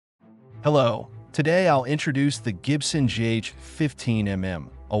Hello, today I'll introduce the Ghibson GH15MM,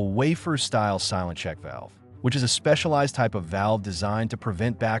 a wafer-style silent check valve, which is a specialized type of valve designed to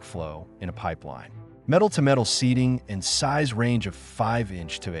prevent backflow in a pipeline. Metal-to-metal seating and size range of 5"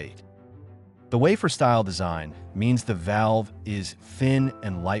 to 8". The wafer-style design means the valve is thin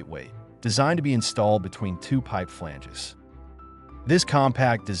and lightweight, designed to be installed between two pipe flanges. This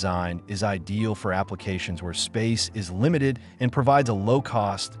compact design is ideal for applications where space is limited and provides a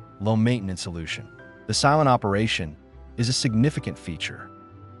low-cost, low-maintenance solution. The silent operation is a significant feature.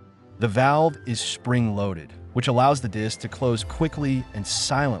 The valve is spring-loaded, which allows the disc to close quickly and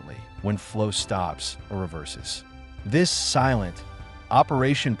silently when flow stops or reverses. This silent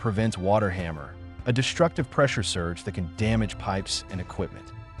operation prevents water hammer, a destructive pressure surge that can damage pipes and equipment.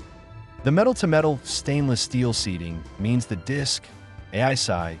 The metal-to-metal stainless steel seating means the disc,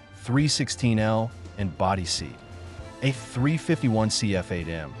 ANSI 316L, and body seat, a 351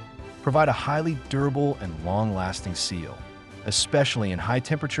 CF8M, provide a highly durable and long-lasting seal, especially in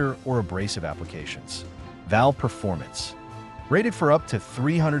high-temperature or abrasive applications. Valve performance. Rated for up to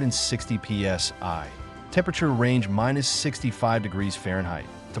 360 psi, temperature range -65 degrees Fahrenheit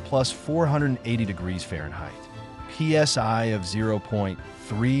to +480 degrees Fahrenheit. PSI of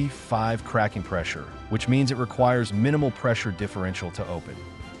 0.35 cracking pressure, which means it requires minimal pressure differential to open.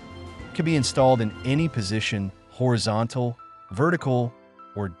 It can be installed in any position, horizontal, vertical,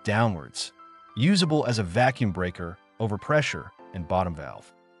 or downwards, usable as a vacuum breaker, overpressure, and bottom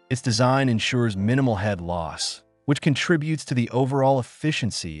valve. Its design ensures minimal head loss, which contributes to the overall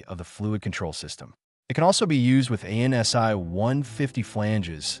efficiency of the fluid control system. It can also be used with ANSI 150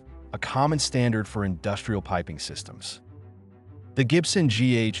 flanges, a common standard for industrial piping systems. The Ghibson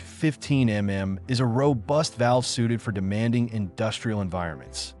GH15MM is a robust valve suited for demanding industrial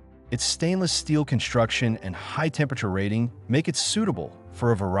environments. Its stainless steel construction and high-temperature rating make it suitable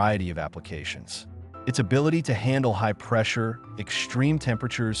for a variety of applications. Its ability to handle high pressure, extreme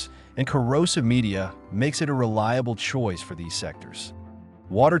temperatures, and corrosive media makes it a reliable choice for these sectors.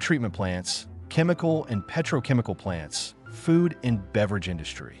 Water treatment plants, chemical and petrochemical plants, food and beverage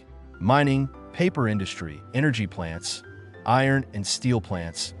industry, mining, paper industry, energy plants, iron and steel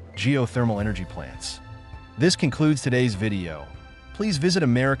plants, geothermal energy plants. This concludes today's video. Please visit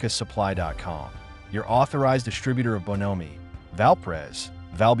americasupply.com, your authorized distributor of Bonomi, Valprez,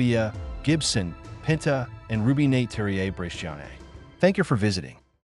 Valbia, Ghibson, Pinta, and Rubinate Terrier Braccione. Thank you for visiting.